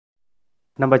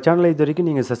நம்ம சேனலை இது வரைக்கும்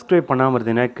நீங்கள் சப்ஸ்கிரைப் பண்ணாமல்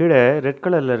இருந்தீங்கன்னா கீழே ரெட்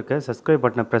கலரில் இருக்க சப்ஸ்கிரைப்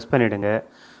பட்டனை ப்ரெஸ் பண்ணிவிடுங்க.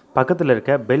 பக்கத்தில்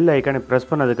இருக்க பெல் ஐக்கானை ப்ரெஸ்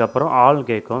பண்ணதுக்கப்புறம் ஆல்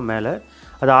கேட்கும், மேலே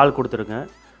அதை ஆல் கொடுத்துருங்க.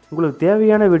 உங்களுக்கு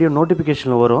தேவையான வீடியோ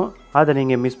நோட்டிஃபிகேஷன் வரும், அதை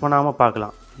நீங்கள் மிஸ் பண்ணாமல்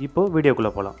பார்க்கலாம். இப்போது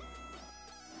வீடியோக்குள்ளே போகலாம்.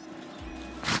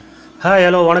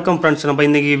 ஹலோ வணக்கம் ஃப்ரெண்ட்ஸ். நம்ம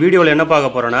இன்றைக்கி வீடியோவில் என்ன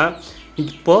பார்க்க போகிறோன்னா,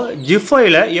 இப்போது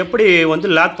ஜிஃபைல எப்படி வந்து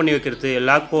லாக் பண்ணி வைக்கிறது,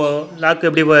 லாக்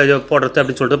எப்படி போடுறது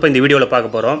அப்படின்னு சொல்லிட்டு இப்போ இந்த வீடியோவில்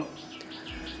பார்க்க போகிறோம்.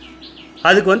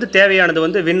 அதுக்கு வந்து தேவையானது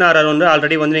வந்து winrar வந்து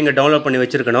ஆல்ரெடி வந்து நீங்கள் டவுன்லோட் பண்ணி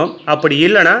வச்சுருக்கணும். அப்படி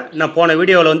இல்லைனா நான் போன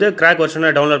வீடியோவில் வந்து கிராக்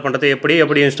வெர்ஷனில் டவுன்லோட் பண்ணுறது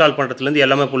எப்படி இன்ஸ்டால் பண்ணுறதுலேருந்து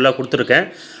எல்லாமே ஃபுல்லாக கொடுத்துருக்கேன்.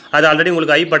 அது ஆல்ரெடி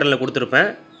உங்களுக்கு ஐ பட்டனில் கொடுத்துருப்பேன்.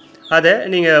 அதை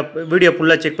நீங்கள் வீடியோ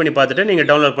ஃபுல்லாக செக் பண்ணி பார்த்துட்டு நீங்கள்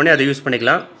டவுன்லோட் பண்ணி அதை யூஸ்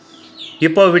பண்ணிக்கலாம்.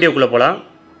 இப்போ வீடியோக்குள்ளே போகலாம்.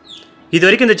 இது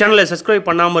வரைக்கும் இந்த சேனலை சப்ஸ்கிரைப்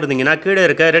பண்ணாமல் இருந்தீங்கன்னா கீழே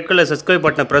இருக்க ரெட் கலர் சப்ஸ்கிரைப்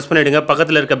பட்டனை ப்ரெஸ் பண்ணிவிடுங்க.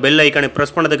 பக்கத்தில் இருக்க பெல் ஐக்கானை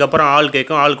ப்ரெஸ் பண்ணதுக்கப்புறம் ஆல்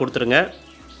கேட்கும், ஆல் கொடுத்துருங்க.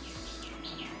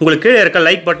 உங்களுக்கு கீழே இருக்க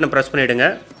லைக் பட்டனை ப்ரெஸ் பண்ணிவிடுங்க.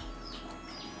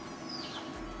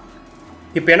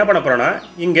 இப்போ என்ன பண்ண போகிறோன்னா,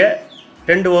 இங்கே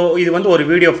இது வந்து ஒரு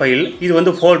வீடியோ ஃபைல், இது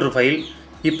வந்து ஃபோல்டர் ஃபைல்.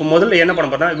 இப்போ முதல்ல என்ன பண்ண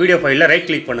போகிறோன்னா, வீடியோ ஃபைலில் ரைட்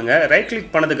கிளிக் பண்ணுங்கள். ரைட்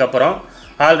கிளிக் பண்ணதுக்கப்புறம்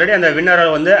ஆல்ரெடி அந்த winrar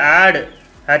வந்து ஆட்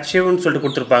அச்சீவ்னு சொல்லிட்டு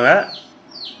கொடுத்துருப்பாங்க.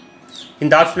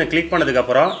 இந்த ஆப்ஷனை கிளிக்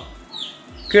பண்ணதுக்கப்புறம்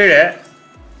கீழே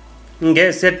இங்கே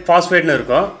செட் பாஸ்வேர்டுன்னு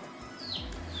இருக்கும்.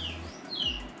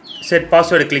 செட்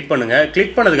பாஸ்வேர்டு கிளிக் பண்ணுங்கள்.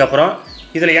 கிளிக் பண்ணதுக்கப்புறம்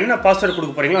இதில் என்ன பாஸ்வேர்டு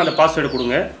கொடுக்க போகிறீங்களோ அந்த பாஸ்வேர்டு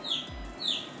கொடுங்க.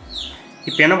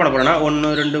 இப்போ என்ன பண்ண போகிறேன்னா 1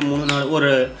 2 3 4 ஒரு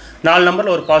 4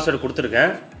 நம்பரில் ஒரு பாஸ்வேர்டு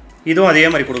கொடுத்துருக்கேன். இதுவும் அதே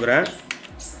மாதிரி கொடுக்குறேன்.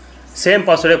 சேம்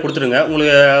பாஸ்வேர்டே கொடுத்துருங்க.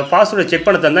 உங்களுக்கு பாஸ்வேர்டு செக்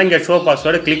பண்ண தந்தால் இங்கே ஷோ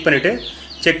பாஸ்வேர்டு கிளிக் பண்ணிவிட்டு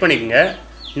செக் பண்ணிக்கோங்க.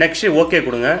 நெக்ஸ்ட்டு ஓகே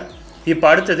கொடுங்க. இப்போ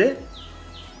அடுத்தது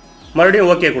மறுபடியும்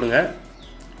ஓகே கொடுங்க.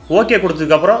 ஓகே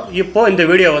கொடுத்ததுக்கப்புறம் இப்போது இந்த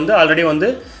வீடியோ வந்து ஆல்ரெடி வந்து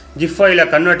ஜிப் ஃபைலில்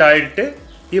கன்வெர்ட் ஆகிட்டு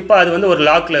இப்போ அது வந்து ஒரு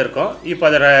லாக்கில் இருக்கும். இப்போ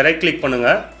அதை ரைட் கிளிக்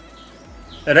பண்ணுங்கள்.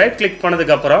 ரைட் கிளிக்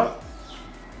பண்ணதுக்கப்புறம்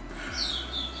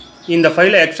இந்த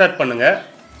ஃபைலை எக்ஸ்ட்ராக்ட் பண்ணுங்கள்.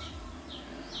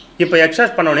 இப்போ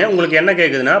எக்ஸ்ட்ராக்ட் பண்ணோடனே உங்களுக்கு என்ன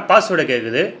கேட்குதுன்னா பாஸ்வேர்டு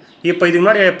கேட்குது. இப்போ இதுக்கு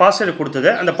முன்னாடி பாஸ்வேர்டு கொடுத்தது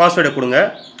அந்த பாஸ்வேர்டை கொடுங்க.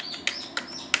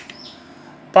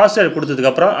 பாஸ்வேர்டு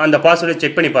கொடுத்ததுக்கப்புறம் அந்த பாஸ்வேர்டை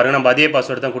செக் பண்ணி பாருங்கள், நம்ம அதே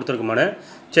பாஸ்வேர்டு தான் கொடுத்துருக்கோமான்னு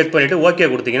செக் பண்ணிவிட்டு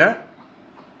ஓகே கொடுத்தீங்கன்னா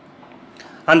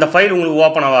அந்த ஃபைல் உங்களுக்கு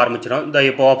ஓப்பன் ஆக ஆரம்பிச்சிடும். இந்த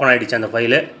இப்போ ஓப்பன் ஆகிடுச்சு அந்த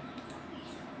ஃபைலு.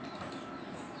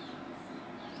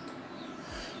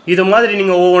 இது மாதிரி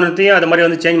நீங்கள் ஒவ்வொன்றையும் அது மாதிரி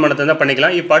வந்து சேஞ்ச் பண்ணுறது தான்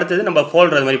பண்ணிக்கலாம். இப்போ அடுத்தது நம்ம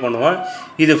ஃபோல்டர் அது மாதிரி பண்ணுவோம்.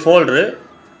 இது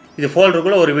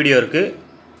ஃபோல்டருக்குள்ளே ஒரு வீடியோ இருக்குது.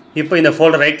 இப்போ இந்த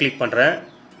ஃபோல்டர் ரைட் கிளிக் பண்ணுறேன்.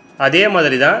 அதே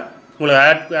மாதிரி தான்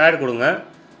உங்களுக்கு ஆட் கொடுங்க.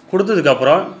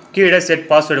 கொடுத்ததுக்கப்புறம் கீழே செட்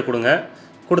பாஸ்வேர்டு கொடுங்க.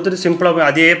 கொடுத்துட்டு சிம்பிளாக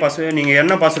அதே பாஸ்வேர்டு நீங்கள்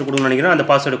என்ன பாஸ்வேர்டு கொடுங்கன்னு நினைக்கிறோம் அந்த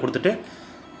பாஸ்வேர்டு கொடுத்துட்டு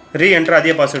ரீஎன்ட்ரு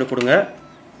அதே பாஸ்வேர்டு கொடுங்க.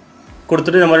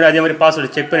 கொடுத்துட்டு நம்ம அதே மாதிரி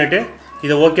பாஸ்வேர்டு செக் பண்ணிவிட்டு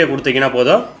இதை ஓகே கொடுத்தீங்கன்னா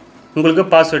போதும், உங்களுக்கு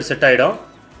பாஸ்வேர்டு செட் ஆகிடும்.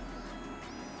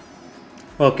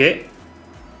 ஓகே.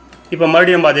 இப்போ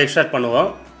மறுபடியும் நம்ம அதை எக்ஸ்ட்ராக்ட் பண்ணுவோம்.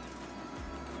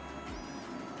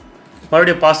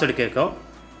 மறுபடியும் பாஸ்வேர்டு கேட்கும்.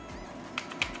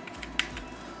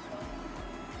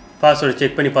 பாஸ்வேர்டு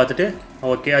செக் பண்ணி பார்த்துட்டு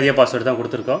ஓகே அதே பாஸ்வேர்டு தான்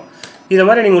கொடுத்துருக்கோம். இது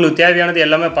மாதிரி நீங்கள் உங்களுக்கு தேவையானது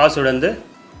எல்லாமே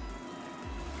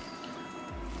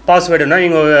பாஸ்வேர்டுனா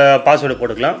நீங்கள் பாஸ்வேர்டு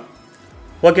போட்டுக்கலாம்.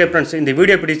 ஓகே ஃப்ரெண்ட்ஸ், இந்த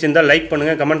வீடியோ பிடிச்சிருந்தால் லைக்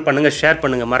பண்ணுங்கள், கமெண்ட் பண்ணுங்கள், ஷேர்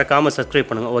பண்ணுங்கள், மறக்காமல் சப்ஸ்கிரைப்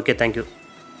பண்ணுங்கள். Okay, thank you.